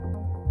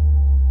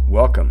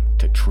Welcome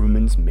to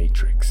Truman's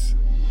Matrix,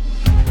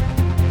 a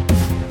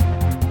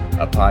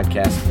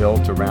podcast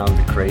built around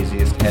the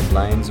craziest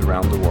headlines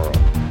around the world,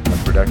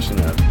 a production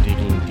of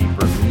Digging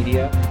Deeper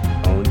Media,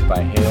 owned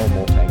by Hale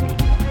Multimedia,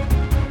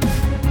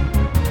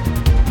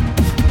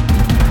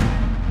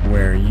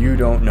 where you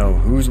don't know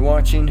who's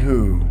watching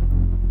who,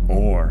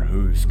 or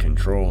who's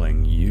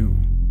controlling you.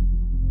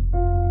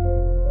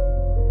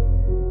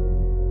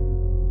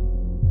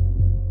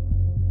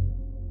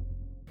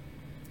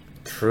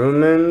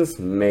 Truman's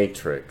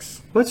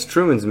Matrix. What's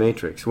Truman's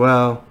Matrix?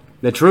 Well,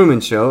 The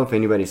Truman Show, if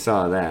anybody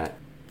saw that.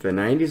 The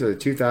 90s or the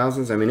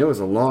 2000s? I mean, it was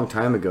a long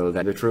time ago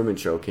that The Truman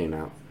Show came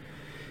out.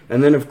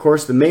 And then, of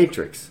course, The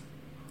Matrix.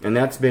 And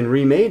that's been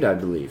remade, I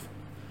believe.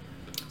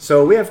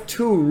 So we have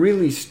two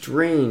really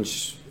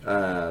strange,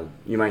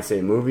 you might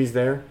say, movies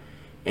there.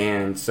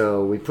 And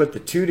so we put the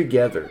two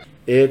together.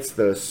 It's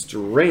the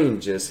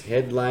strangest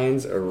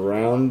headlines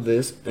around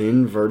this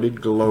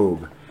inverted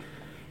globe.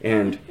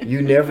 And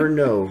you never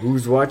know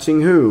who's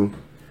watching who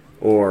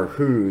or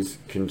who's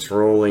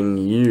controlling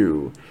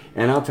you.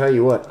 And I'll tell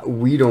you what,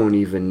 we don't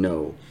even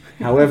know.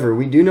 However,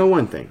 we do know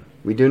one thing.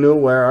 We do know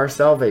where our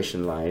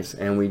salvation lies,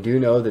 and we do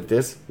know that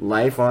this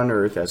life on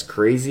earth, as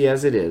crazy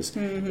as it is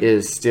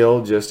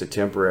still just a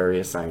temporary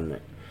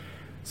assignment.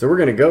 So we're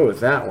going to go with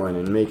that one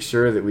and make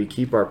sure that we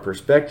keep our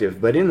perspective.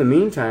 But in the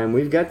meantime,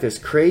 we've got this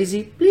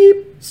crazy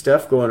bleep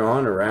stuff going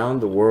on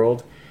around the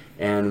world.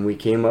 And we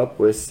came up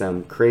with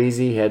some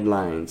crazy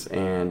headlines.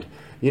 And,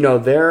 you know,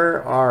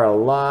 there are a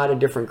lot of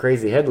different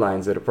crazy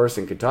headlines that a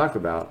person could talk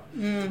about.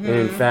 And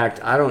in fact,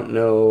 I don't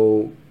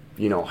know,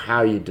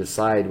 how you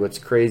decide what's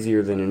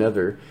crazier than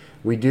another.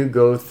 We do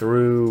go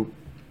through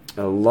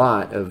a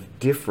lot of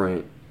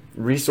different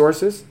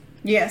resources.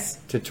 Yes.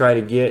 To try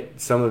to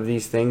get some of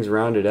these things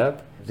rounded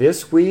up.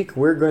 This week,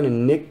 we're going to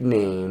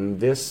nickname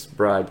this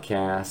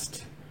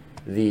broadcast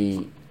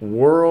the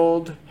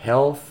World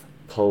Health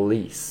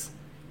Police.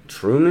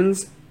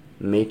 Truman's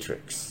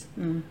Matrix,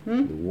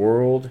 the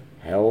World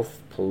Health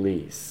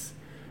Police.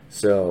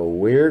 So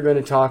we're going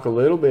to talk a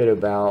little bit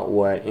about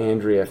what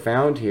Andrea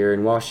found here,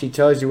 and while she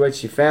tells you what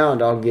she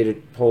found, I'll get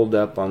it pulled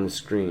up on the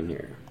screen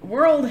here.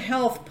 World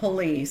Health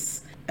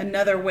Police,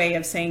 another way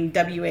of saying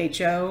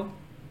WHO.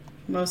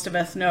 Most of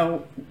us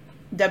know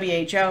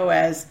WHO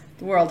as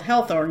the World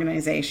Health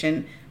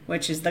Organization,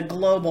 which is the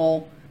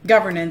global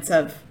governance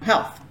of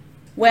health.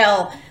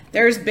 Well,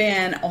 there's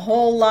been a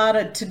whole lot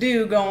of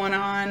to-do going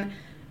on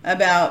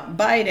about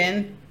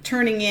Biden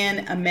turning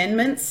in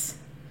amendments.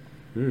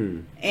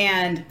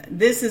 And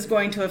this is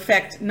going to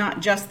affect not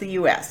just the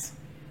U.S.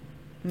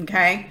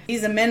 Okay?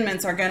 These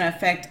amendments are going to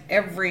affect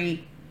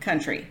every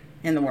country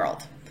in the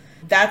world.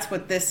 That's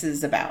what this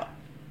is about.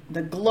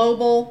 The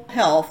global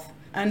health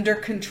under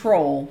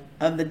control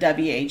of the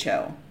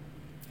WHO.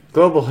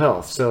 Global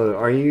health. So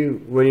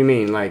what do you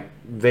mean? Like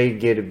they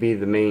get to be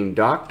the main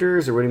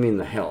doctors, or what do you mean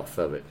the health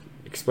of it?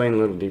 Explain a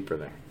little deeper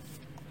there.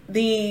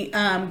 The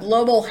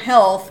global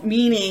health,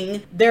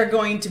 meaning they're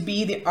going to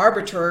be the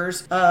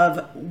arbiters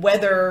of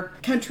whether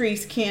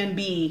countries can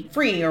be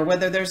free, or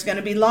whether there's going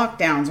to be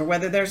lockdowns, or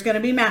whether there's going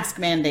to be mask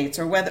mandates,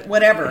 or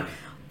whatever.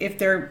 If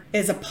there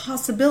is a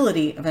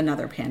possibility of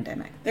another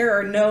pandemic, there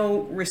are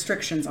no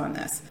restrictions on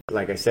this.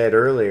 Like I said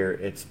earlier,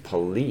 it's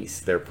police.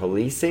 They're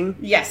policing?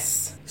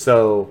 Yes.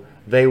 So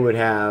they would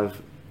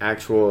have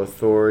actual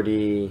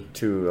authority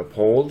to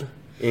uphold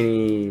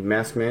any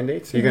mask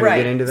mandates? You're going to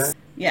get into that?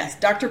 Yes.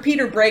 Dr.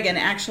 Peter Breggin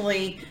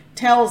actually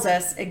tells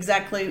us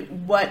exactly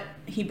what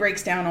he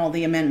breaks down all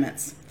the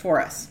amendments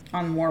for us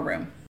on War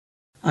Room.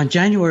 On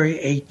January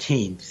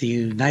 18th, the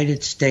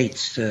United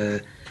States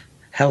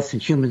Health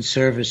and Human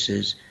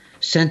Services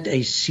sent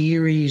a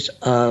series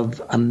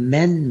of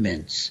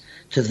amendments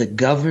to the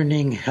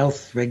governing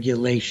health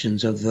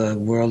regulations of the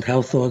World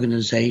Health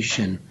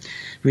Organization,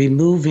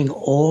 removing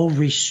all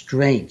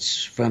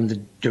restraints from the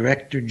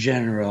Director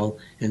General,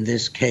 in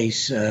this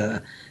case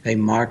a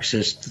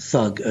Marxist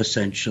thug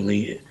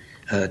essentially,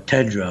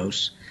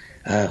 Tedros,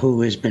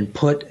 who has been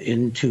put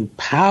into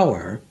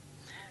power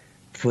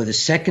for the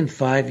second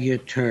 5-year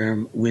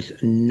term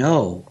with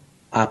no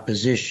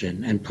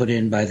opposition, and put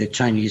in by the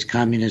Chinese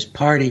Communist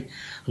Party,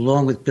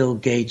 along with Bill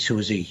Gates, who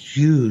is a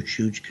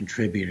huge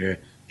contributor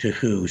to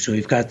WHO. So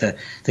we've got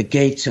the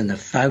Gates and the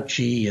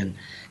Fauci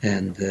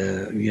and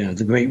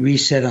the Great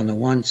Reset on the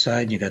one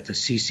side, and you got the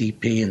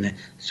CCP and the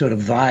sort of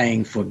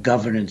vying for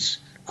governance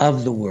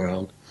of the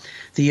world.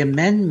 The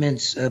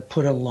amendments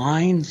put a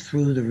line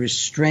through the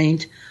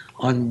restraint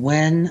on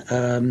when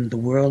the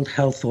World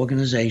Health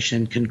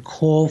Organization can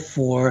call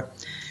for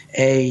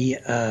a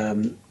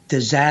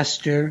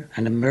disaster,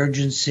 an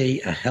emergency,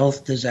 a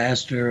health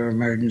disaster or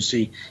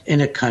emergency in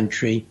a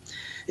country.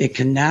 It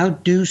can now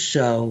do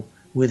so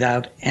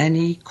without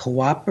any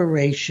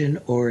cooperation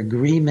or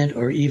agreement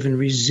or even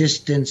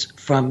resistance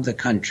from the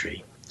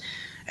country.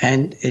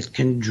 And it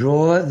can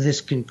draw this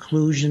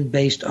conclusion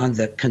based on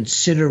the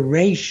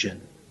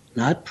consideration,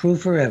 not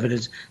proof or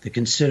evidence, the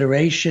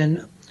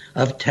consideration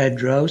of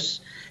Tedros.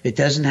 It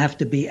doesn't have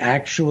to be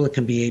actual. It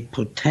can be a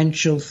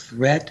potential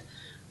threat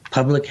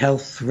public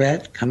health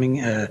threat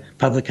coming,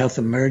 public health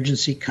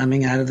emergency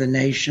coming out of the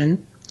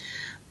nation.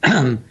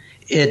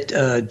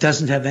 It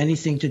doesn't have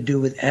anything to do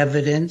with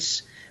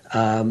evidence.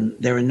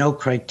 There are no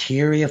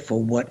criteria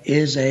for what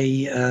is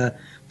a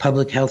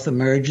public health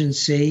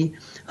emergency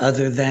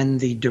other than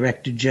the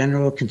Director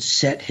General can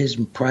set his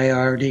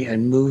priority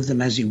and move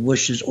them as he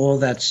wishes, all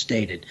that's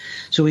stated.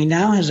 So he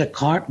now has a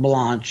carte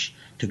blanche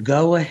to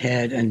go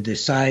ahead and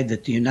decide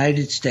that the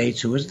United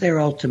States, who is their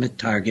ultimate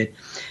target,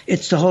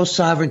 it's the whole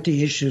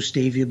sovereignty issue,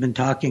 Steve, you've been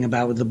talking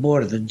about with the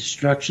border. The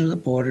destruction of the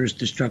border is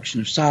destruction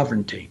of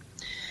sovereignty.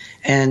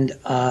 And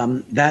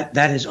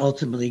that is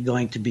ultimately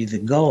going to be the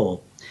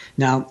goal.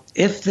 Now,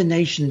 if the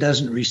nation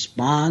doesn't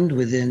respond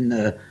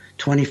within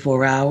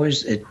 24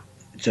 hours,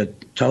 it's a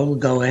total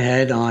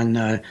go-ahead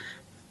on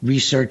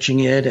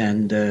researching it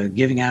and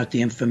giving out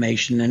the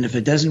information. And if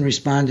it doesn't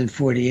respond in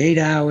 48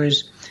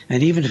 hours,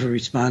 and even if it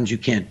responds, you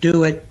can't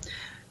do it,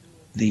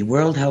 the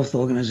World Health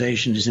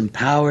Organization is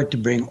empowered to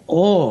bring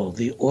all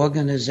the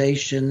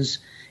organizations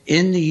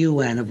in the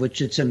UN, of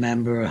which it's a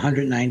member,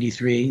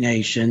 193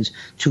 nations,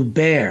 to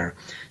bear.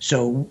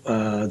 So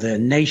the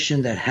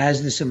nation that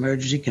has this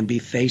emergency can be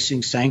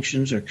facing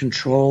sanctions or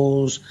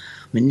controls,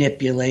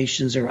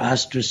 manipulations or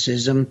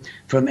ostracism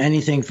from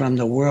anything from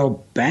the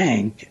World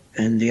Bank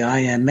and the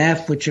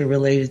IMF, which are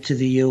related to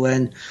the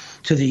UN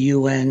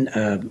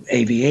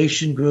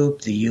Aviation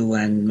Group, the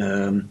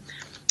UN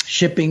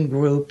Shipping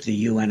Group, the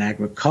UN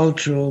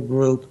Agricultural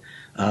Group,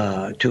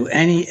 to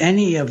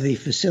any of the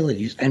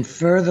facilities. And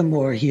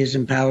furthermore, he is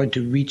empowered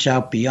to reach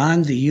out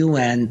beyond the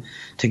UN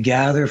to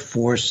gather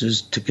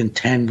forces to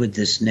contend with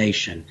this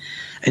nation.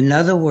 In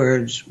other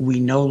words, we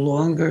no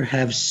longer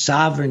have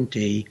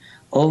sovereignty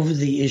over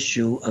the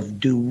issue of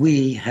do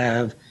we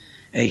have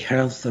a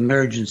health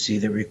emergency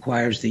that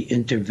requires the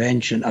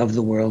intervention of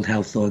the World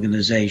Health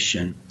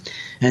Organization.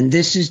 And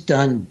this is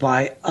done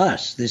by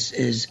us. This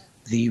is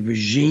the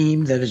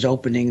regime that is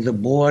opening the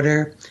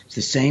border. It's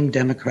the same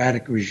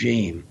democratic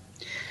regime.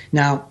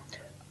 Now,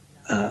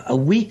 a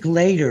week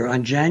later,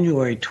 on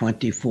January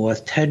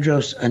 24th,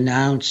 Tedros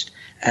announced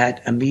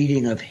at a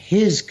meeting of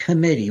his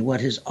committee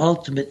what his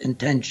ultimate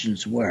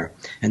intentions were.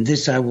 And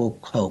this I will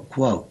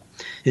quote.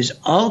 His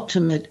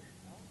ultimate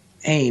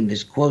aim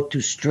is, quote,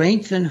 to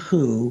strengthen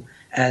WHO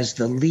as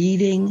the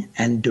leading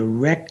and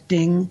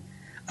directing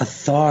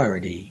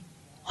authority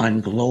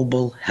on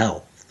global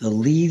health. The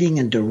leading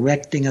and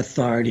directing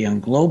authority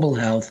on global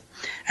health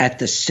at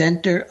the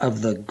center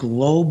of the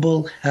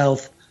global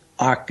health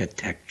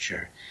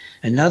architecture.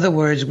 In other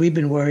words, we've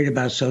been worried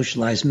about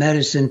socialized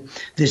medicine.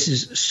 This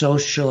is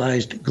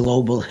socialized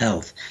global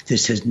health.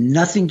 This has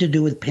nothing to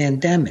do with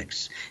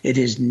pandemics. It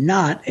is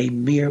not a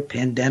mere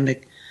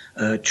pandemic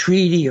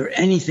treaty or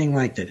anything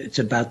like that. It's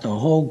about the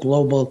whole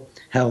global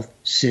health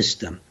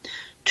system.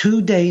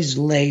 2 days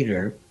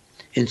later,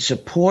 in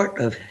support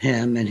of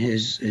him and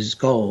his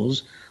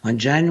goals, on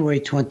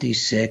January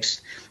 26th,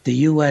 the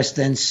U.S.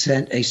 then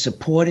sent a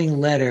supporting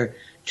letter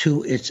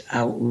to its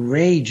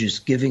outrageous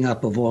giving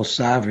up of all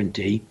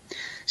sovereignty,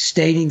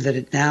 stating that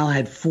it now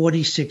had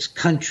 46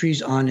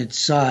 countries on its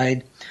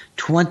side.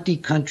 20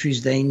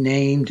 countries they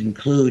named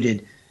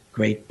included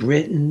Great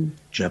Britain,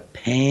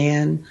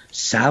 Japan,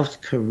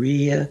 South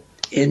Korea,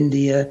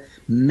 India,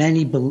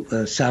 many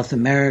South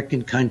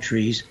American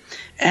countries,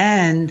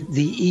 and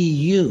the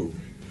EU,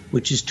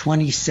 which is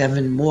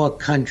 27 more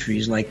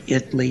countries like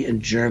Italy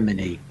and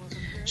Germany.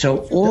 So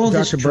all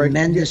this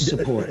tremendous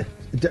support.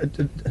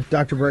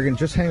 Dr. Breggin,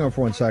 just hang on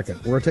for 1 second.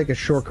 We're going to take a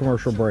short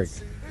commercial break.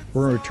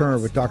 We're going to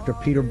return with Dr.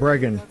 Peter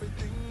Breggin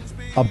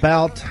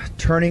about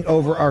turning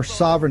over our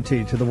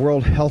sovereignty to the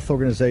World Health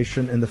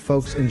Organization and the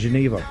folks in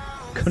Geneva,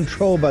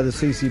 controlled by the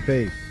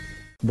CCP.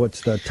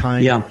 What's the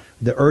time,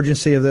 the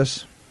urgency of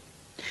this?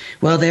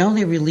 Well, they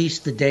only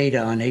released the data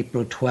on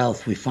April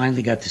 12th. We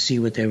finally got to see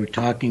what they were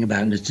talking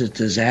about, and it's a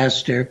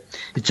disaster.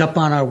 It's up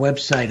on our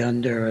website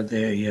under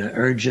the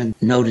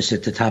urgent notice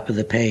at the top of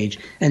the page.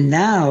 And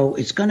now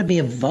it's going to be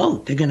a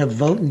vote. They're going to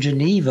vote in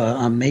Geneva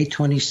on May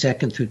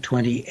 22nd through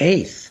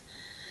 28th.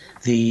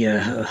 The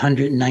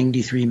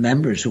 193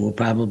 members who will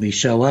probably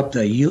show up,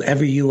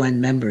 every UN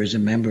member is a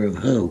member of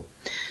WHO.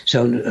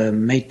 So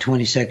May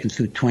 22nd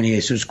through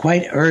 28th. So it's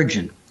quite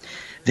urgent.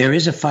 There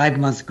is a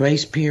 5-month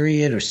grace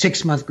period or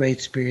 6-month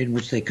grace period in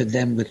which they could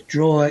then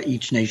withdraw.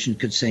 Each nation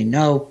could say,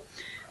 no,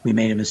 we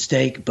made a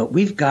mistake. But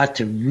we've got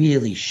to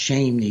really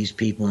shame these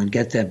people and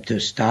get them to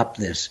stop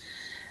this.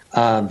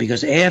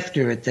 Because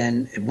after it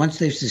then, once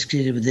they've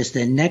succeeded with this,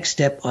 their next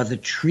step are the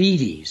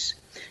treaties.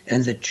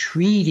 And the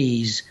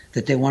treaties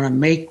that they want to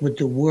make with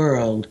the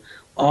world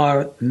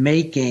are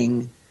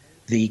making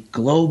the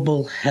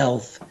global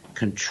health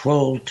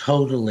controlled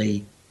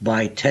totally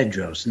by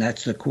Tedros. And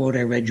that's the quote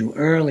I read you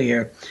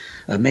earlier,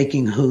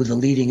 making WHO the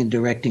leading and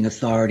directing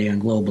authority on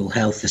global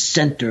health, the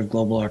center of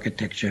global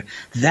architecture.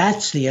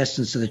 That's the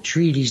essence of the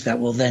treaties that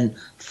will then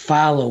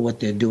follow what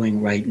they're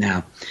doing right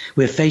now.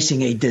 We're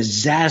facing a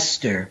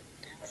disaster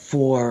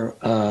for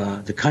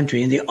the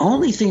country. And the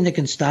only thing that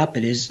can stop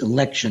it is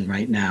election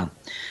right now.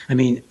 I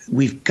mean,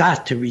 we've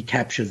got to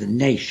recapture the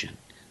nation.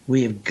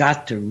 We have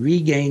got to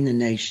regain the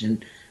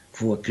nation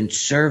for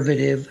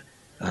conservative,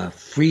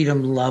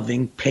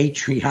 freedom-loving,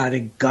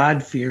 patriotic,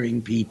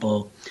 God-fearing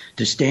people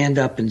to stand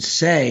up and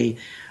say,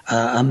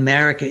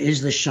 America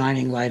is the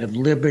shining light of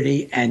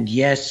liberty, and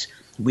yes,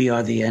 we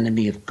are the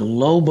enemy of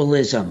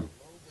globalism,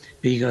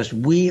 because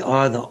we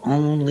are the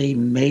only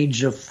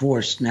major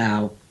force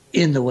now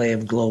in the way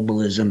of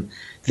globalism.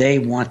 They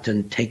want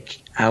to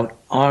take out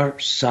our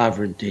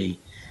sovereignty.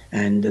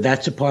 And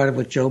that's a part of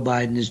what Joe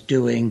Biden is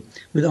doing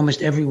with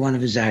almost every one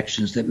of his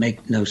actions that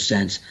make no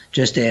sense.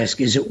 Just ask,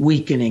 is it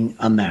weakening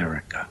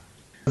America?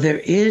 There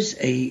is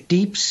a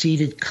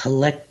deep-seated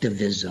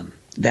collectivism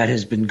that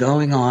has been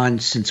going on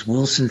since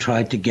Wilson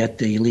tried to get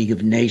the League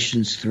of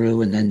Nations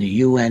through and then the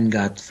UN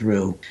got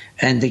through.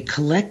 And the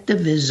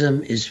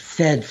collectivism is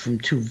fed from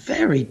two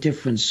very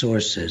different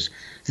sources.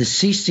 The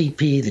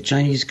CCP, the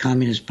Chinese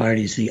Communist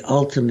Party, is the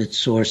ultimate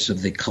source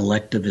of the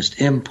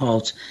collectivist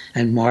impulse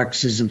and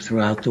Marxism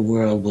throughout the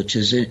world,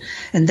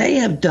 and they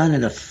have done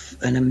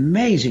an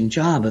amazing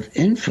job of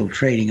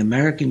infiltrating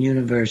American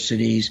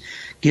universities,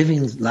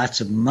 giving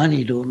lots of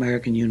money to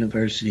American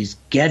universities,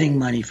 getting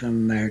money from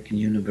American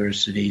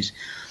universities.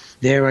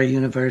 There are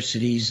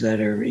universities that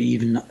are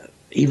even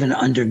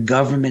under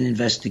government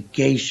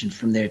investigation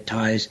from their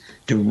ties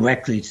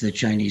directly to the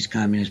Chinese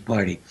Communist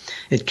Party.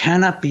 It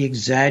cannot be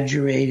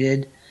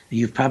exaggerated.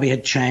 You've probably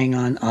had Chang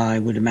on. I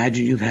would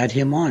imagine you've had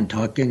him on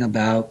talking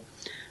about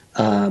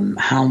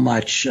how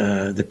much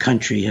the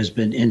country has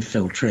been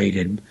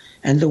infiltrated,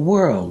 and the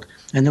World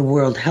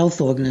Health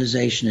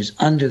Organization is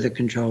under the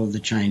control of the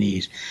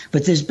Chinese.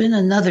 But there's been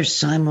another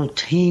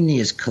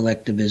simultaneous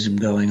collectivism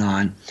going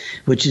on,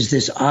 which is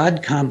this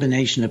odd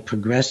combination of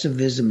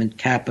progressivism and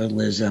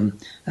capitalism,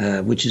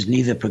 which is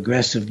neither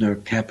progressive nor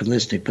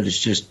capitalistic, but it's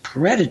just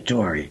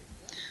predatory.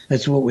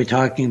 That's what we're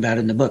talking about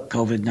in the book,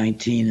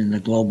 COVID-19 and the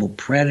global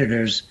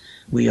predators.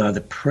 We are the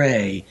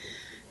prey.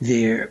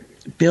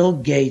 Bill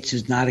Gates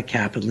is not a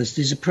capitalist.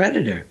 He's a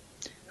predator.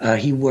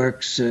 He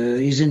works,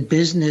 he's in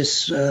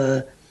business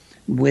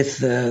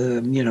with,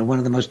 one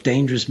of the most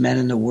dangerous men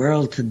in the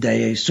world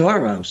today,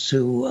 Soros,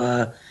 who,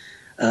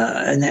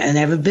 and they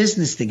have a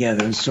business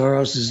together. And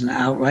Soros is an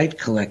outright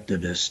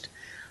collectivist.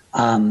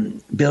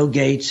 Bill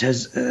Gates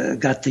has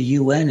got the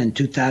UN in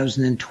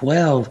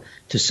 2012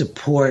 to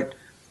support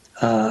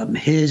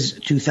his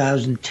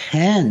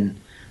 2010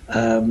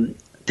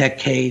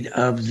 decade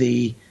of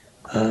the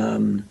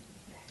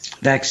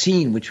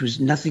vaccine, which was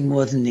nothing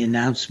more than the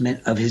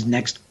announcement of his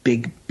next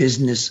big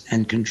business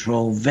and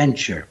control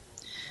venture.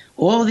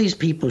 All these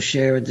people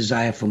share a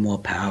desire for more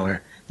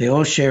power. They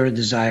all share a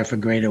desire for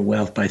greater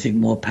wealth, but I think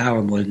more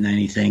power more than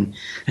anything.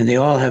 And they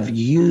all have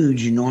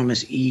huge,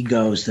 enormous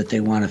egos that they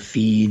want to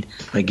feed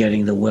by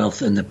getting the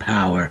wealth and the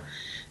power.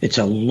 It's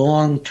a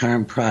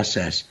long-term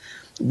process.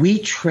 We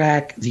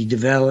track the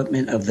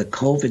development of the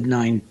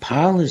COVID-19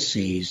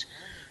 policies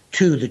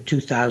to the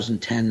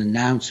 2010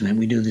 announcement.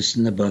 We do this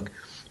in the book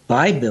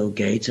by Bill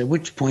Gates, at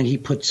which point he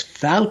puts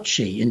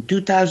Fauci in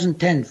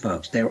 2010,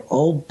 folks. They're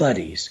old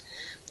buddies.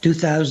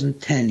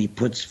 2010, he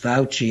puts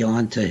Fauci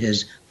onto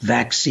his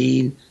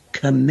vaccine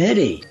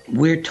committee.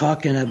 We're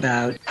talking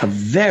about a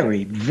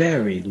very,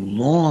 very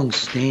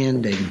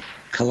long-standing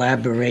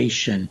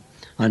collaboration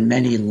on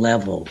many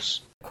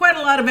levels. Quite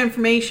a lot of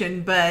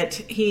information, but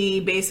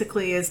he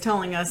basically is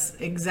telling us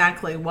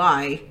exactly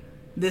why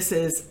this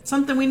is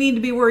something we need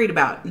to be worried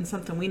about and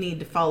something we need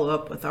to follow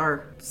up with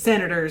our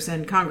senators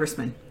and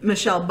congressmen.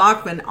 Michelle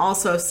Bachmann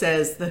also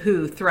says the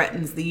WHO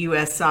threatens the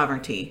U.S.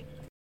 sovereignty.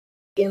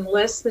 In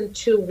less than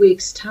 2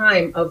 weeks'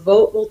 time, a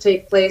vote will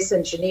take place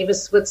in Geneva,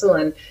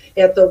 Switzerland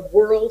at the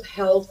World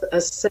Health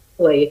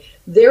Assembly.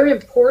 They're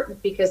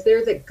important because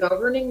they're the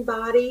governing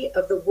body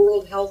of the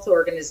World Health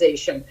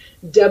Organization,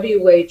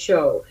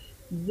 WHO.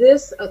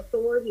 This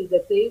authority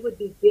that they would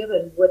be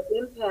given would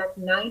impact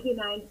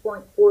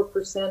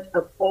 99.4%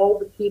 of all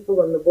the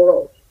people in the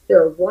world.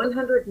 There are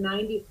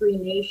 193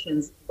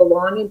 nations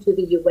belonging to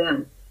the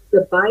UN.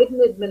 The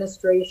Biden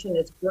administration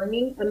is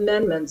bringing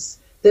amendments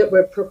that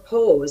would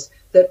propose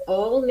that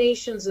all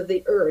nations of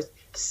the earth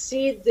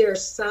cede their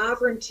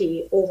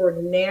sovereignty over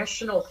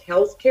national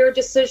health care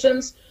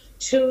decisions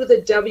to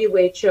the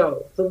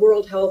WHO, the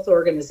World Health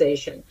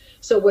Organization.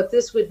 So what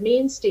this would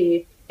mean,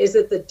 Steve, is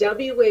that the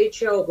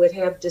WHO would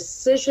have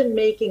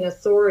decision-making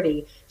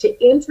authority to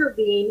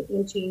intervene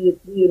into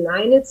the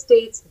United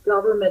States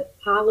government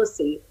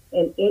policy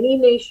in any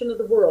nation of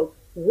the world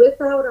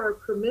without our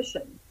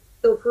permission.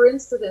 So, for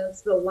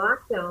instance, the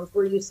lockdowns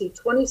where you see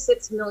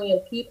 26 million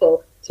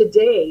people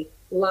today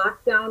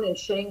locked down in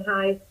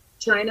Shanghai,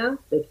 China,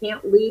 they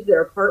can't leave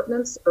their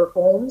apartments or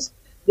homes.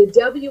 The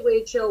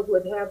WHO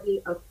would have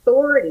the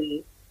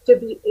authority to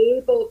be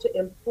able to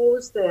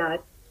impose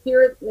that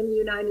here in the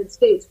United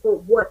States for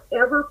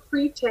whatever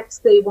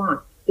pretext they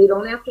want. They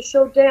don't have to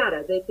show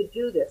data. They could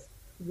do this.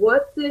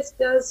 What this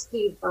does,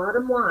 Steve,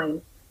 bottom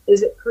line,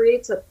 is it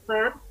creates a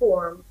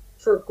platform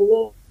for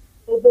global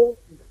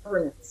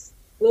governance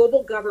through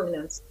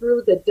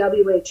the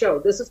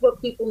WHO. This is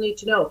what people need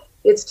to know.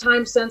 It's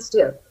time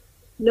sensitive.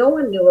 No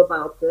one knew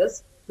about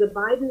this. the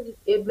Biden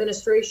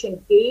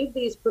administration gave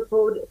these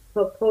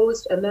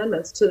proposed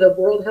amendments to the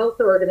World Health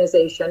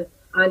Organization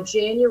on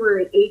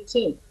January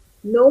 18th.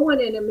 No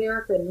one in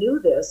America knew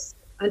this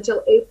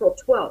until April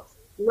 12th,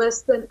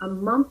 less than a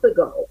month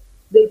ago.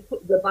 The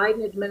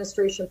Biden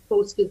administration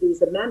posted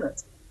these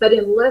amendments. But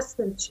in less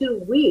than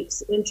 2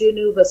 weeks in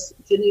Geneva,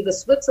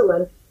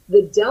 Switzerland,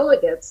 the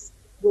delegates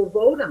will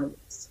vote on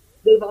this.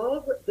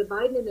 The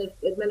Biden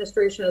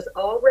administration has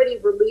already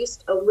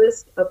released a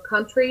list of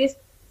countries,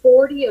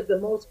 40 of the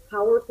most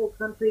powerful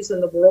countries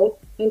in the world,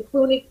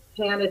 including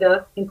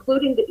Canada,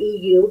 including the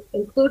EU,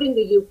 including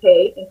the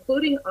UK,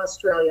 including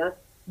Australia.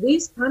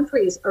 These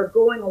countries are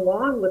going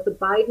along with the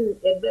Biden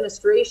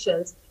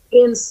administration's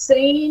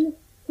insane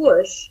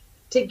push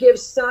to give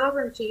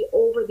sovereignty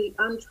over the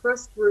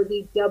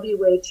untrustworthy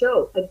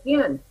WHO.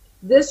 Again,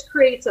 this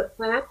creates a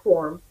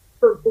platform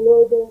for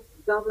global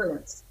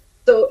governance.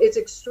 So it's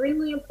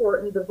extremely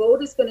important. The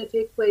vote is going to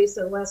take place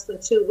in less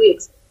than 2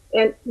 weeks.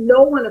 And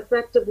no one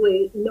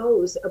effectively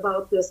knows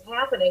about this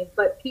happening,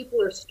 but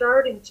people are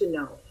starting to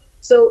know.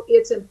 So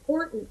it's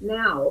important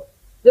now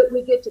that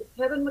we get to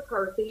Kevin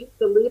McCarthy,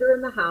 the leader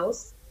in the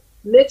House,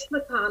 Mitch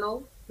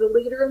McConnell, the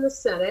leader in the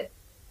Senate,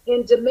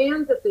 and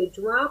demand that they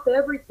drop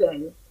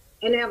everything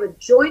and have a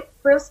joint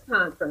press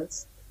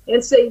conference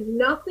and say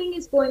nothing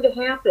is going to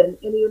happen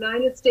in the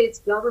United States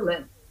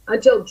government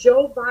until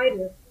Joe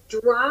Biden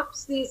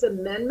drops these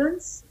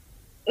amendments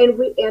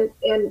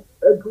and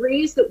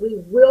agrees that we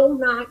will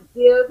not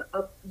give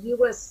a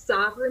U.S.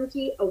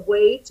 sovereignty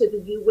away to the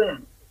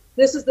UN.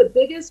 This is the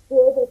biggest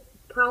global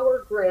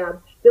power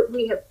grab that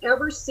we have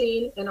ever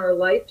seen in our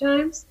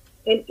lifetimes.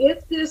 And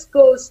if this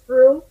goes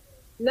through,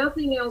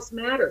 nothing else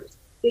matters,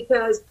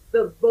 because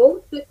the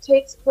vote that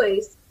takes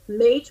place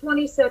May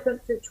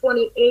 22nd through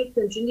 28th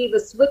in Geneva,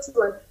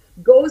 Switzerland,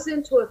 goes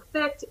into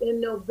effect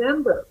in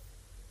November,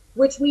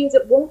 which means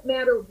it won't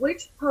matter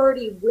which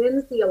party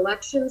wins the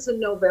elections in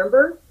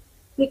November,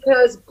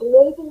 because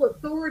global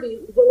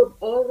authority will have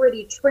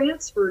already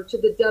transferred to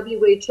the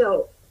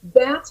WHO.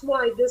 That's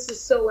why this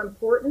is so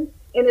important,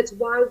 and it's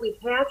why we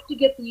have to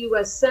get the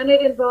U.S.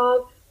 Senate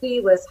involved, the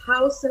U.S.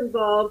 House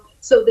involved,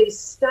 so they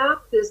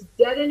stop this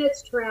dead in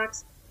its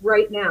tracks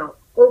right now,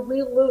 or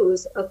we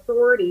lose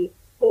authority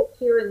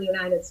here in the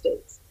United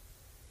States.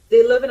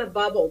 They live in a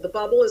bubble. The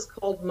bubble is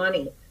called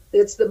money.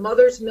 It's the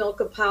mother's milk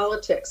of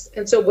politics.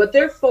 And so what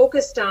they're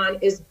focused on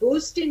is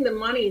boosting the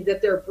money that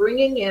they're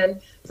bringing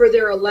in for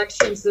their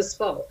elections this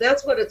fall.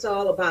 That's what it's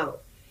all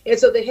about. And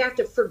so they have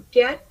to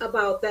forget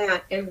about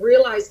that and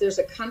realize there's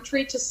a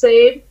country to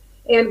save,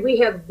 and we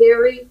have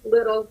very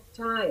little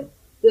time.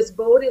 This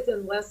vote is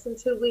in less than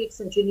 2 weeks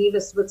in Geneva,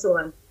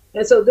 Switzerland.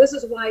 And so this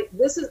is why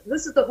this is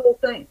the whole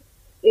thing.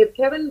 If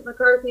Kevin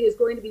McCarthy is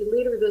going to be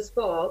leader this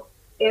fall,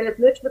 and if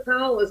Mitch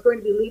McConnell is going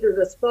to be leader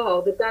this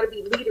fall, they've got to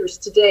be leaders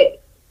today.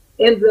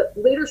 And the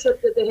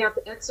leadership that they have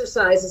to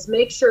exercise is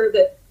make sure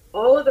that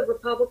all of the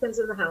Republicans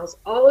in the House,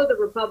 all of the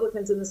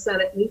Republicans in the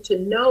Senate need to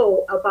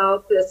know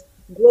about this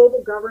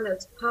global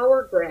governance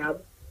power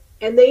grab,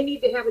 and they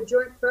need to have a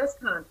joint press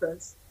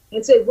conference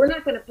and say, we're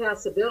not going to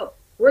pass a bill.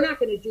 We're not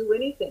going to do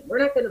anything. We're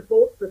not going to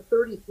vote for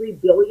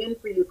 $33 billion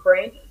for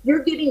Ukraine.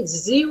 You're getting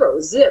zero,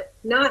 zip,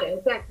 nada.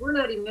 In fact, we're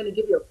not even going to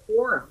give you a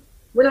quorum.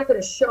 We're not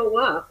going to show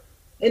up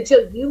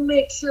until you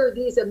make sure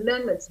these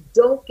amendments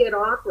don't get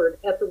offered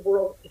at the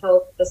World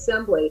Health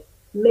Assembly,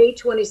 May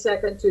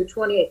 22nd through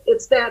 28th.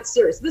 It's that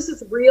serious. This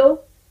is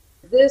real.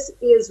 This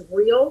is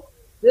real.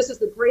 This is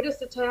the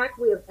greatest attack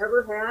we have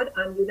ever had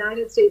on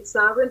United States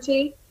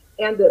sovereignty.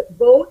 And the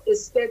vote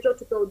is scheduled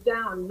to go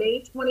down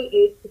May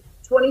 28th,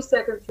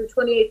 22nd through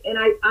 28th. And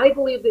I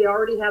believe they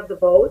already have the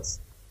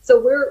votes.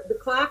 So the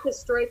clock is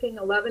striking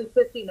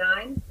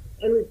 11:59.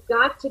 And we've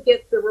got to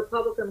get the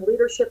Republican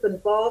leadership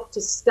involved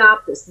to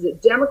stop this. The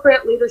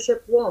Democrat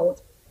leadership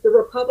won't. The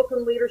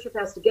Republican leadership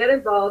has to get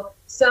involved,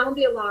 sound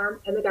the alarm,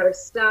 and they got to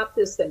stop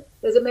this thing.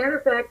 As a matter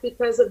of fact,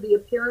 because of the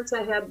appearance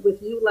I had with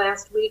you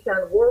last week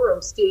on War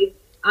Room, Steve,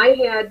 I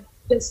had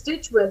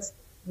constituents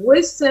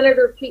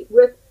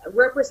with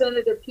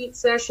Representative Pete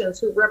Sessions,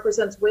 who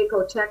represents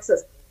Waco,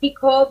 Texas. He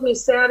called me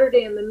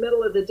Saturday in the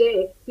middle of the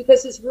day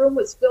because his room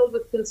was filled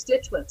with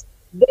constituents.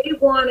 They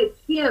wanted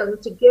him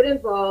to get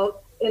involved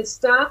and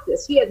stop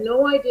this. He had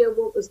no idea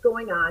what was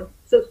going on.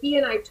 So he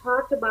and I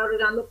talked about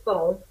it on the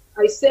phone.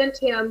 I sent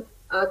him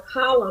a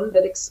column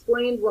that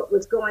explained what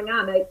was going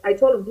on. I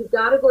told him, you've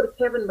got to go to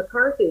Kevin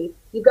McCarthy.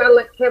 You've got to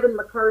let Kevin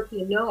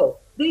McCarthy know.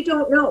 They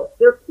don't know.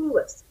 They're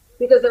clueless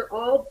because they're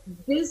all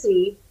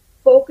busy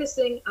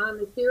focusing on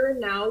the here and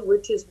now,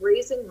 which is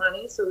raising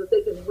money so that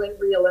they can win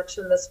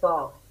re-election this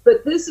fall.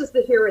 But this is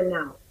the here and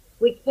now.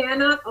 We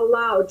cannot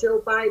allow Joe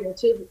Biden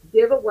to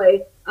give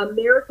away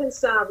American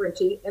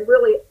sovereignty and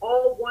really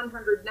all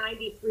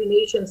 193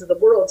 nations of the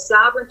world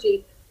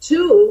sovereignty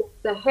to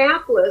the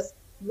hapless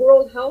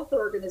World Health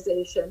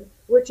Organization,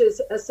 which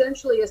is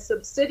essentially a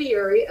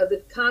subsidiary of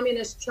the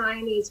Communist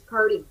Chinese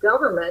Party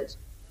government.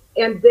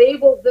 And they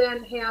will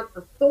then have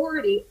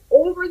authority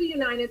over the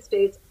United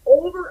States,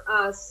 over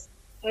us,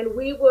 and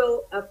we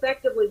will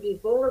effectively be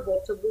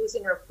vulnerable to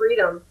losing our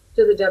freedom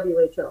to the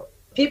WHO.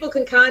 People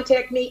can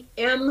contact me,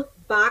 M.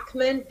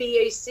 Bachman,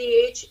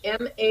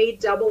 BACHMANN,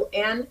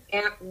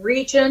 at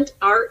Regent,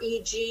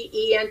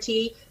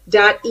 REGENT.edu,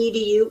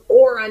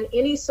 or on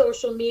any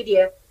social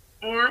media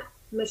at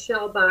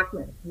Michelle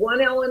Bachman.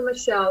 1 L in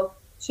Michelle,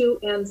 2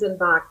 N's in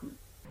Bachman.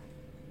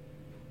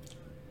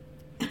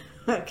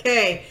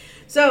 Okay,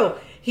 so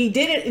he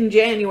did it in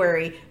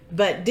January,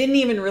 but didn't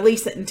even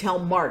release it until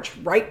March,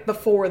 right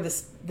before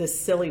this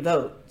silly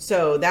vote.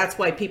 So that's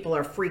why people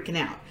are freaking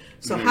out.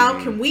 So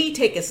how can we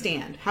take a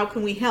stand? How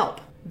can we help?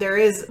 There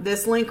is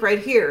this link right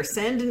here.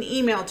 Send an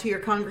email to your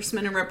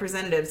congressmen and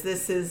representatives.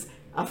 This is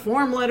a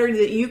form letter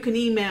that you can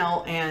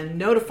email and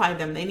notify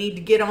them. They need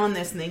to get on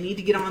this, and they need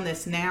to get on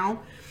this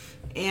now.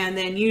 And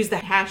then use the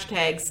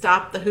hashtag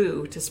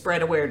 #StopTheWho to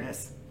spread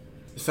awareness.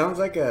 Sounds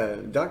like a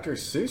Dr.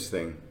 Seuss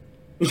thing.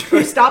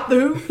 Stop the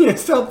Who? Yeah,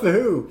 Stop the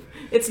Who.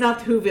 It's not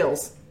the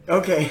Whovilles.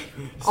 Okay.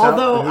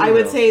 Although I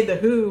would say the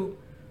Who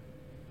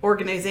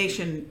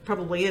organization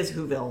probably is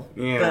Whoville.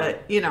 Yeah.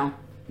 But, you know.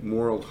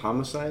 World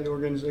Homicide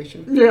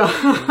Organization?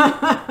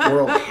 Yeah.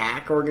 World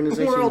Hack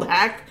Organization? World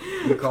Hack.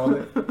 You called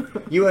it?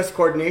 U.S.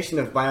 Coordination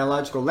of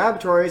Biological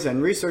Laboratories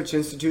and Research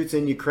Institutes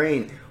in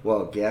Ukraine.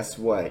 Well, guess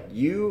what?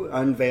 You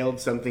unveiled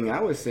something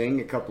I was saying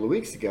a couple of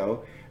weeks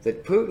ago,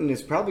 that Putin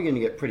is probably going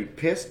to get pretty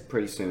pissed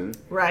pretty soon.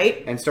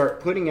 Right. And start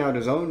putting out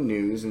his own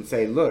news and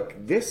say, look,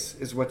 this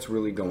is what's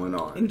really going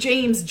on. And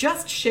James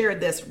just shared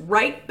this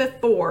right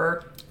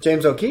before...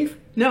 James O'Keefe?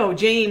 No,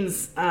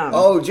 James...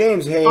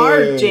 James. Hey.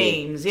 Our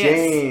James, yes.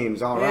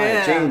 James, all right.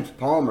 Yeah. James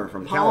Palmer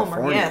from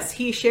California. Yes.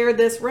 He shared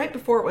this right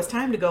before it was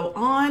time to go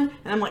on.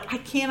 And I'm like, I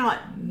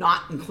cannot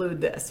not include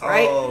this,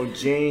 right? Oh,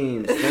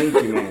 James. Thank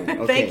you, man.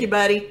 Okay. Thank you,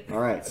 buddy. All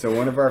right. So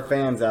one of our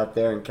fans out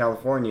there in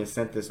California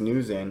sent this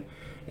news in,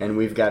 and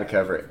we've got to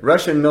cover it.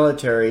 Russian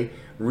military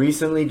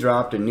recently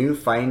dropped a new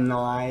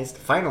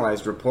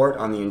finalized report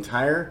on the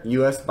entire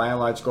U.S.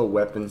 biological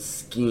weapons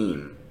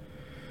scheme.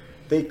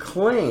 They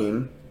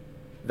claim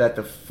that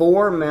the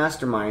 4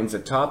 masterminds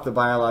atop the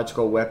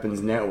biological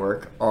weapons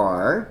network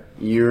are,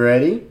 you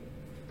ready?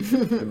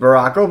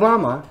 Barack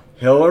Obama,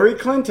 Hillary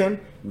Clinton,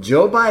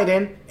 Joe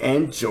Biden,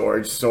 and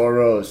George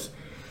Soros,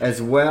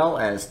 as well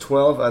as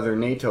 12 other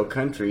NATO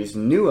countries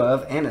knew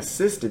of and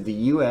assisted the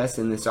U.S.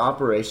 in this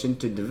operation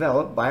to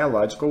develop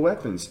biological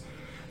weapons.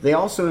 They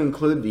also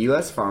include the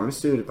U.S.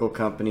 pharmaceutical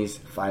companies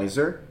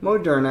Pfizer,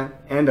 Moderna,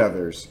 and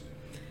others.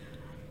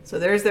 So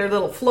there's their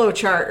little flow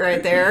chart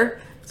right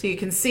there. So you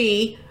can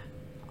see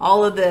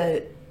all of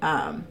the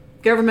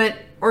government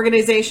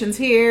organizations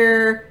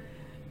here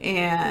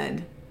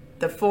and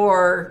the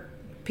 4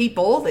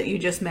 people that you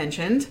just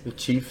mentioned. The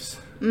chiefs.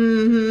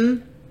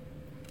 Mm-hmm.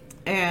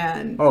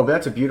 And oh,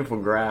 that's a beautiful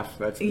graph.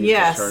 That's a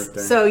beautiful chart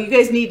there. So you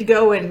guys need to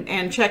go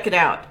and check it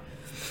out.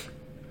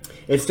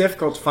 It's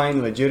difficult to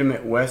find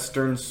legitimate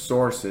Western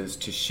sources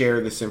to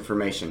share this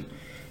information,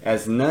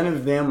 as none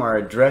of them are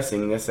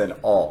addressing this at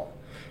all.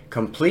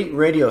 Complete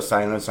radio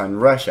silence on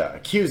Russia,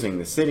 accusing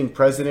the sitting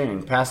president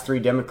and past 3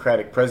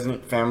 Democratic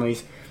president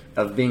families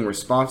of being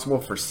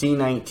responsible for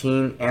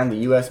C-19 and the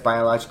U.S.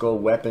 biological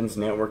weapons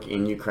network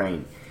in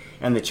Ukraine.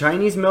 And the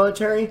Chinese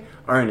military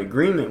are in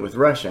agreement with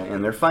Russia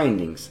and their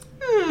findings.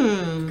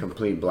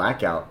 Complete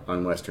blackout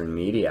on Western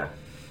media.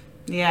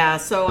 Yeah,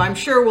 so I'm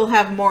sure we'll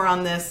have more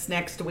on this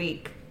next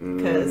week,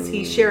 because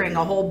he's sharing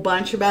a whole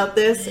bunch about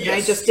this, and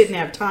I just didn't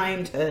have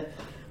time to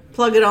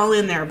plug it all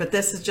in there, but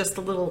this is just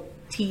a little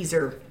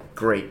teaser.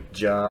 Great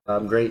job,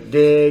 great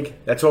dig.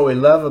 That's what we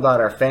love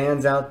about our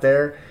fans out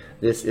there.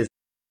 This is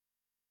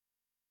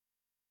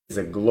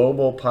a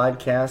global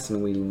podcast,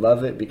 and we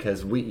love it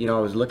because I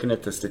was looking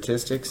at the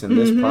statistics, and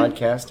this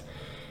podcast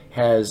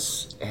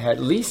has had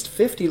at least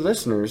 50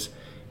 listeners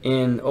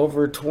in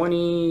over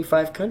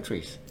 25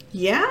 countries.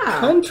 Yeah.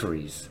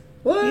 Countries.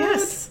 What?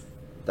 Yes.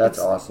 That's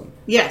awesome.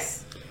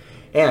 Yes.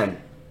 And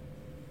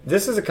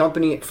this is a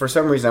company, for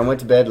some reason, I went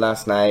to bed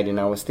last night, and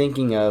I was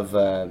thinking of,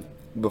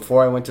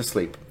 before I went to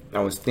sleep, I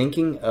was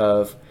thinking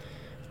of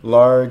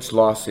large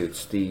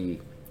lawsuits, the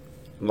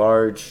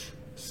large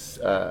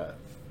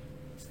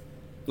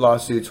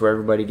lawsuits where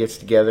everybody gets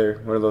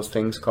together. What are those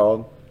things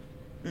called?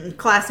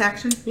 Class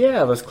action?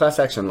 Yeah, those class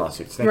action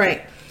lawsuits. Thank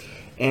you.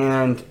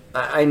 And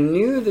I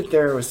knew that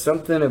there was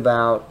something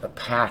about a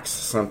Pax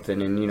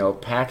something, and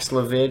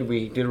Paxlovid.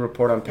 We did a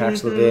report on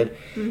Paxlovid,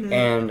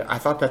 and I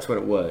thought that's what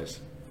it was.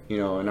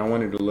 And I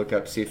wanted to look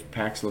up, see if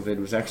Paxlovid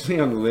was actually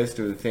on the list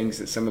of the things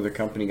that some of the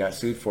company got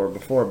sued for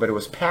before, but it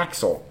was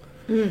Paxil,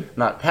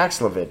 not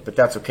Paxlovid, but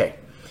that's okay.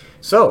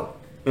 So,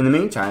 in the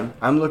meantime,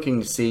 I'm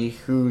looking to see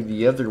who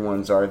the other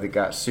ones are that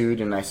got sued,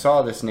 and I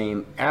saw this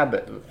name,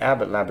 Abbott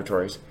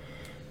Laboratories,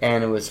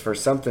 and it was for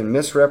something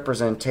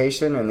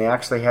misrepresentation, and they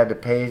actually had to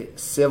pay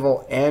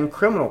civil and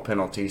criminal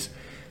penalties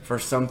for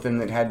something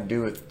that had to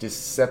do with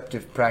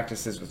deceptive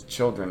practices with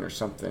children or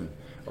something,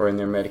 or in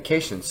their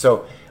medication.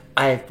 So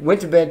I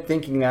went to bed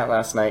thinking that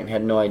last night and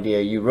had no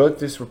idea. You wrote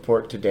this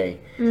report today,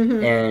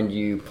 and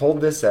you pulled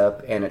this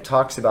up, and it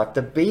talks about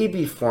the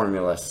baby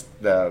formula,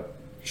 the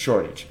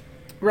shortage.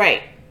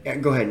 Right.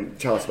 Go ahead and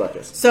tell us about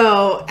this.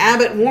 So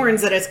Abbott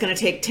warns that it's going to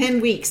take 10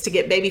 weeks to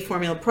get baby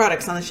formula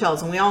products on the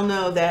shelves. And we all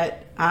know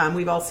that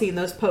we've all seen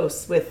those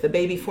posts with the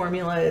baby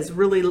formula is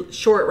really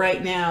short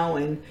right now.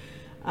 And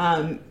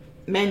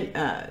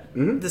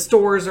the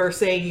stores are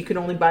saying you can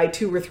only buy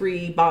 2 or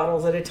 3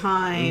 bottles at a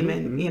time.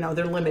 And,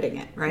 they're limiting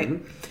it,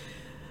 right?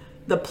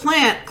 The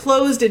plant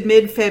closed in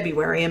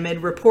mid-February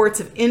amid reports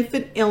of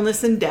infant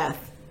illness and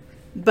death.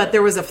 But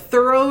there was a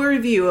thorough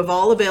review of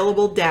all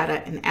available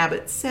data, and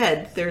Abbott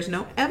said there's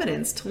no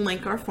evidence to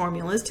link our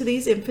formulas to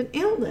these infant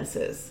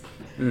illnesses.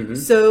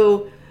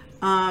 So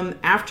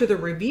after the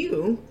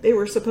review, they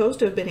were supposed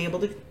to have been able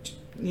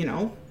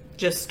to,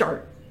 just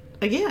start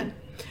again.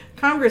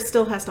 Congress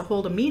still has to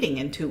hold a meeting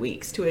in 2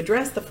 weeks to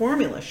address the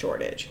formula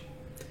shortage.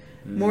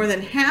 More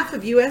than half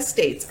of U.S.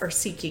 states are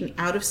seeking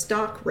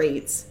out-of-stock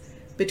rates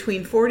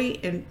between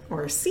 40 and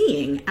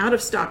seeing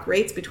out-of-stock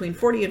rates between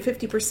 40 and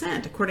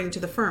 50%, according to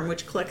the firm,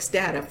 which collects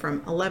data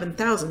from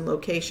 11,000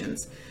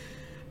 locations.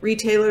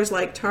 Retailers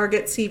like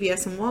Target,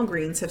 CVS, and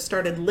Walgreens have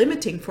started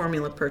limiting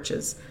formula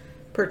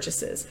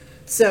purchases.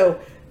 So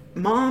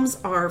moms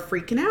are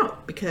freaking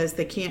out because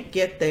they can't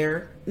get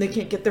their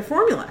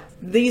formula.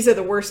 These are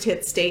the worst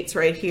hit states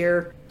right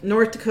here: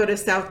 North Dakota,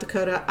 South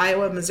Dakota,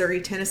 Iowa,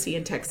 Missouri, Tennessee,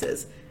 and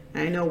Texas.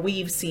 And I know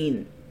we've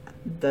seen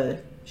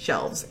the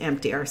shelves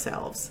empty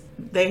ourselves.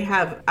 They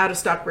have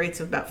out-of-stock rates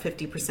of about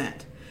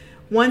 50%.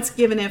 Once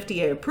given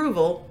FDA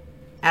approval,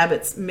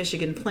 Abbott's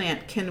Michigan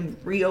plant can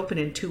reopen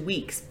in 2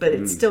 weeks, but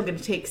it's still going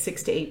to take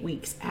 6 to 8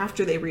 weeks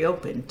after they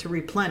reopen to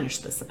replenish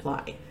the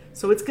supply.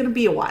 So it's going to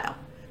be a while.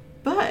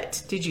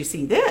 But did you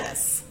see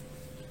this?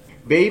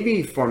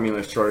 Baby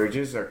formula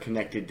shortages are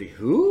connected to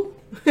who?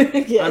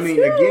 Yes, I mean,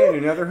 who? again,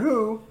 another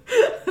who.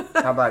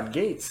 How about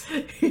Gates?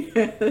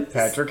 Yes.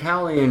 Patrick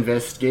Howley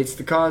investigates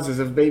the causes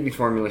of baby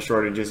formula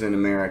shortages in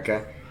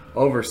America,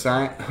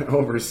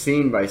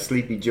 overseen by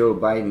Sleepy Joe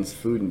Biden's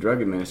Food and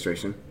Drug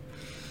Administration.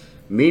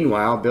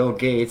 Meanwhile, Bill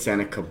Gates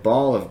and a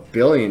cabal of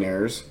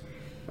billionaires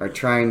are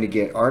trying to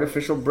get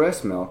artificial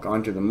breast milk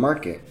onto the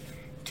market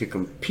to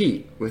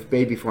compete with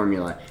baby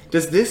formula.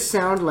 Does this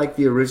sound like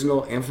the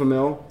original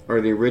Enfamil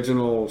or the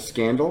original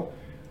scandal?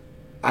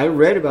 I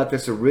read about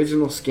this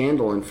original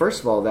scandal, and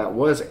first of all, that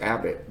was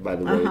Abbott, by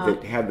the way,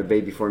 that had the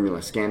baby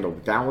formula scandal.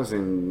 But that was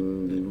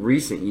in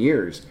recent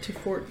years.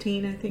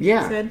 2014, I think you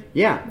said?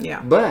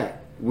 Yeah.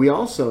 But we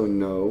also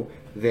know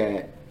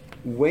that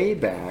way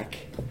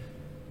back,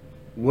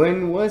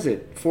 when was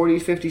it?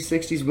 40s, 50s,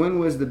 60s? When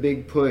was the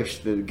big push?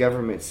 The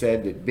government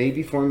said that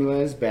baby formula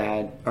is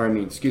bad. The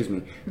government said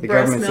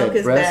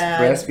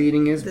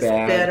breastfeeding is this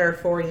bad. Is better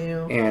for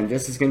you. And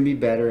this is going to be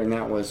better. And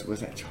that was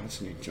that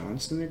Johnson &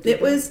 Johnson that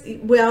did it was,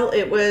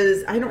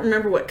 I don't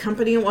remember what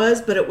company it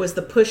was, but it was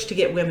the push to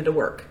get women to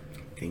work.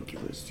 I think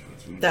it was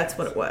Johnson. That's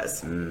what it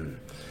was.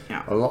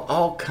 Yeah.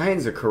 All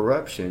kinds of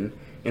corruption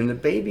in the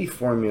baby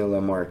formula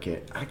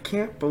market. I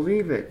can't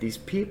believe it. These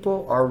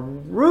people are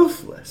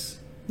ruthless.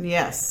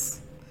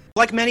 Yes.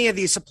 Like many of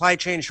these supply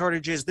chain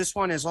shortages, this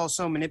one is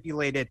also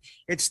manipulated.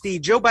 It's the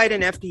Joe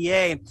Biden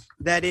FDA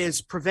that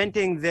is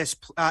preventing this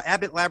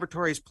Abbott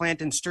Laboratories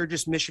plant in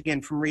Sturgis,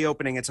 Michigan from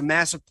reopening. It's a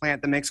massive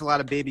plant that makes a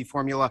lot of baby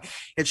formula.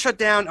 It shut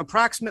down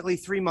approximately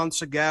 3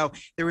 months ago.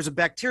 There was a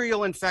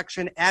bacterial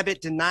infection.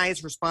 Abbott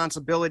denies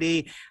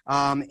responsibility.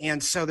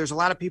 And so there's a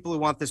lot of people who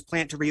want this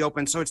plant to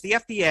reopen. So it's the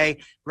FDA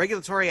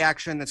regulatory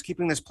action that's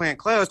keeping this plant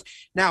closed.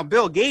 Now,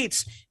 Bill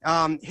Gates,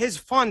 his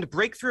fund,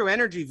 Breakthrough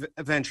Energy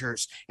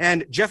Ventures,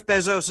 and Jeff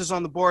Bezos is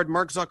on the board.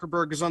 Mark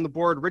Zuckerberg is on the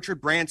board.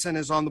 Richard Branson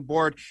is on the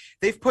board.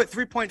 They've put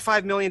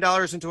 $3.5 million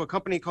into a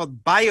company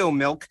called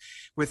BioMilk,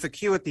 with a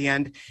Q at the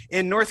end,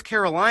 in North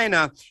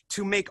Carolina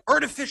to make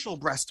artificial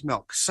breast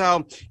milk.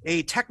 So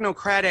a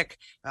technocratic,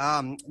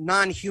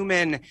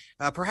 non-human,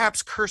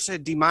 perhaps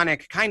cursed,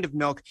 demonic kind of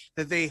milk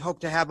that they hope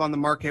to have on the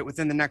market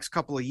within the next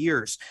couple of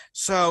years.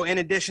 So in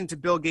addition to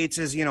Bill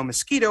Gates's,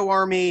 mosquito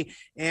army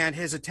and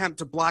his attempt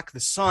to block the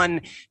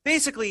sun,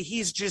 basically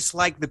he's just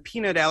like the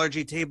peanut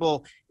allergy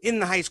table in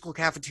the high school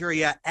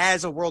cafeteria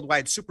as a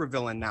worldwide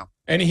supervillain now.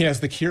 And he has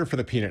the cure for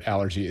the peanut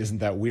allergy. Isn't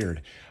that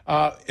weird?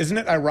 Isn't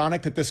it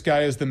ironic that this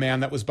guy is the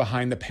man that was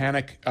behind the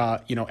panic,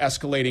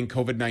 escalating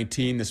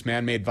COVID-19, this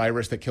man-made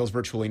virus that kills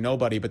virtually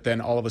nobody, but then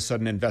all of a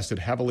sudden invested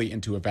heavily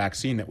into a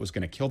vaccine that was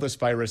going to kill this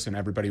virus and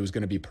everybody was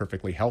going to be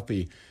perfectly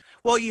healthy?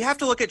 Well, you have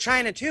to look at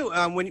China too.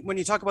 When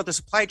you talk about the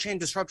supply chain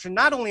disruption,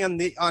 not only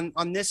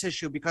on this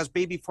issue, because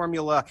baby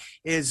formula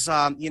is,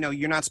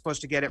 you're not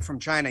supposed to get it from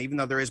China, even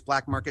though there is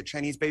black market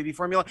Chinese baby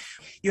formula.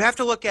 You have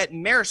to look at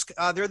Maersk.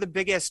 They're the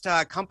biggest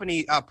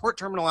company, port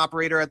terminal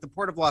operator at the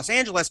Port of Los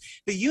Angeles.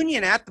 The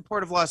union at the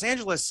Port of Los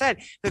Angeles said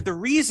that the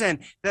reason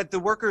that the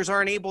workers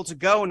aren't able to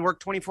go and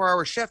work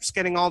 24-hour shifts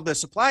getting all the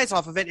supplies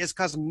off of it is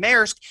because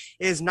Maersk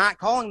is not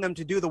calling them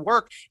to do the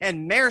work.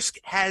 And Maersk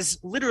has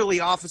literally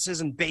offices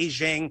in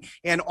Beijing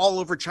and all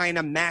over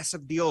China,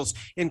 massive deals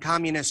in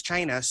communist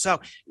China. So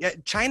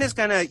China's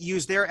going to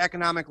use their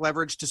economic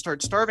leverage to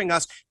start starving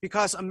us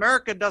because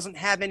America doesn't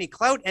have any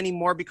clout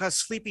anymore, because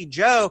Sleepy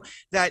Joe,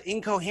 that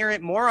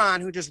incoherent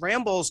moron who just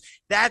rambles,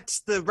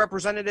 that's the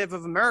representative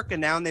of America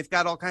now, and they've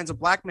got all kinds of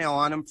blackmail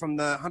on him from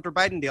the Hunter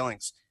Biden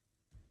dealings.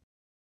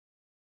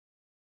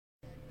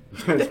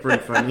 That's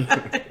pretty funny.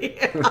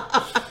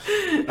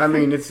 I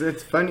mean,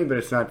 it's funny, but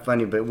it's not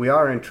funny. But we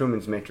are in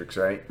Truman's Matrix,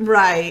 right?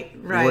 Right.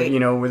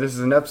 Where this is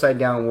an upside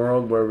down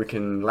world where we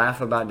can laugh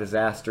about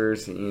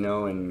disasters,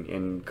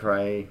 and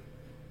cry,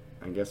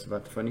 I guess,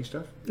 about the funny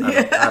stuff.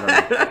 I don't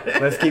know.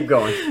 Let's keep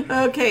going.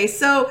 Okay,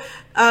 so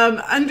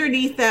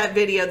underneath that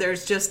video,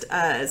 there's just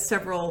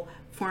several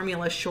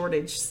formula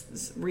shortage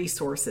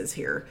resources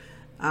here.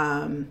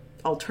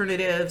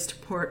 Alternatives to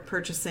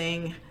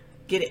purchasing,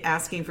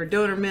 asking for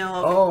donor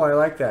milk. Oh, I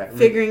like that.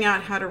 Figuring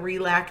out how to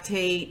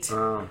relactate,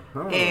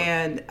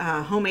 and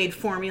homemade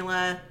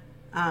formula,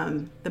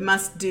 the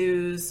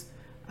must-dos.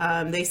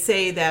 They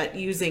say that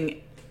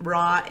using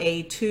raw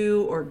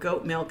A2 or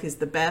goat milk is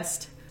the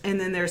best. And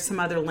then there's some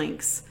other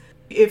links.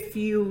 If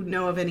you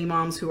know of any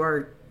moms who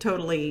are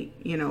totally,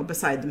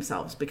 beside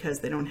themselves because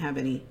they don't have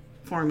any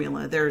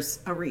formula, there's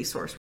a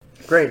resource.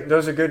 Great.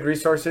 Those are good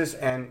resources.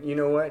 And you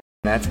know what?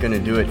 That's going to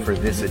do it for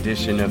this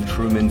edition of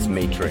Truman's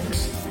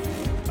Matrix,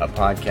 a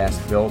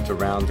podcast built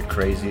around the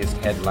craziest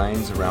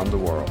headlines around the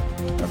world,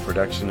 a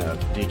production of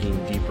Digging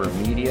Deeper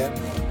Media,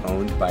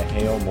 owned by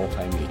Hale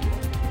Multimedia.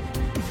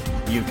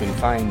 You can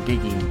find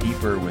Digging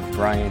Deeper with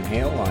Brian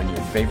Hale on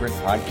your favorite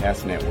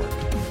podcast network,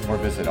 or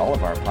visit all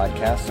of our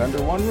podcasts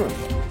under one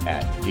roof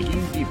at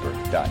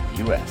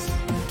diggingdeeper.us.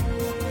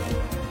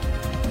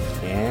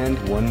 And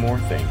one more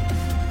thing.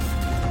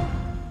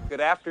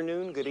 Good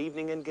afternoon, good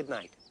evening, and good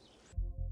night.